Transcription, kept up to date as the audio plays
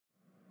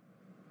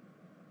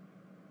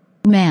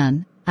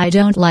Man, I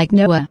don't like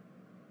Noah.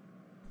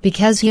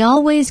 Because he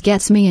always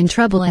gets me in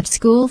trouble at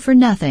school for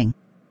nothing.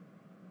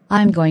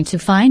 I'm going to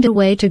find a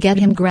way to get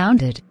him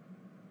grounded.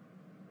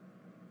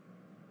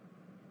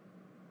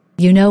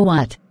 You know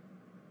what?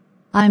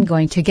 I'm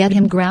going to get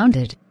him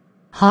grounded.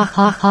 Ha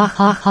ha ha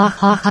ha ha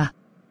ha ha.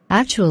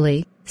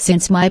 Actually,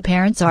 since my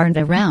parents aren't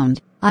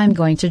around, I'm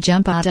going to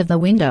jump out of the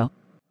window.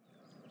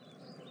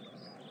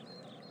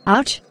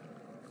 Ouch!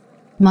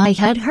 My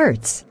head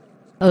hurts.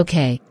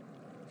 Okay.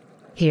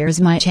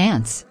 Here's my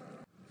chance.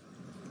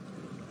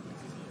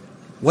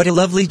 What a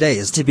lovely day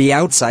is to be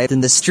outside in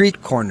the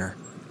street corner.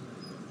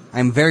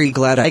 I'm very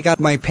glad I got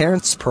my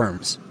parents'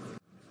 perms.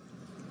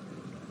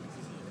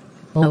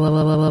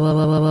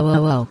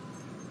 Whoa.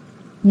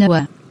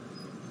 Noah.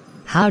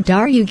 How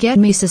dare you get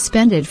me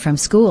suspended from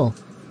school?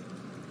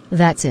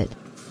 That's it.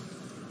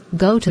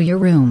 Go to your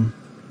room.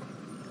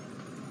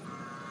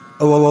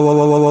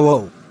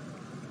 Oh.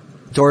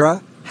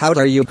 Dora, how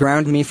dare you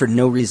ground me for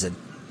no reason?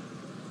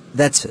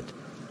 That's it.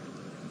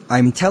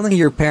 I'm telling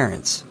your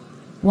parents.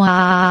 Wah.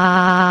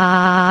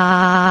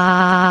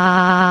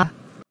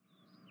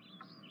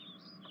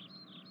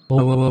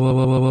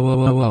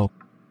 Whoa.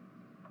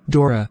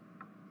 Dora.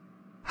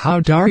 How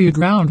dare you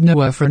ground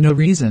Noah for no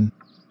reason?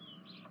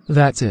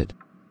 That's it.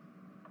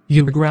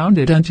 You're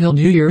grounded until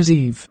New Year's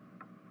Eve.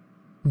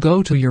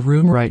 Go to your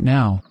room right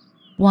now.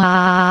 Wah.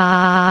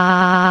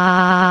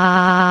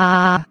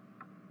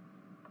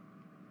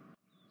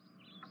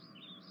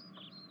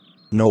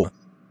 No.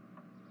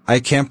 I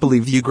can't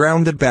believe you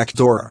grounded back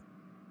Dora.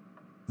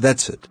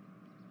 That's it.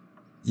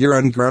 You're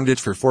ungrounded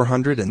for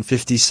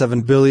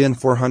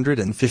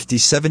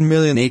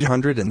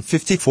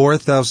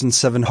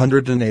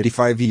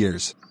 457,457,854,785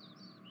 years.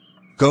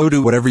 Go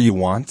do whatever you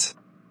want.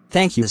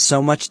 Thank you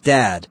so much,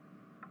 Dad.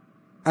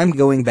 I'm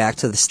going back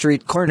to the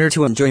street corner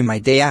to enjoy my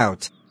day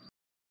out.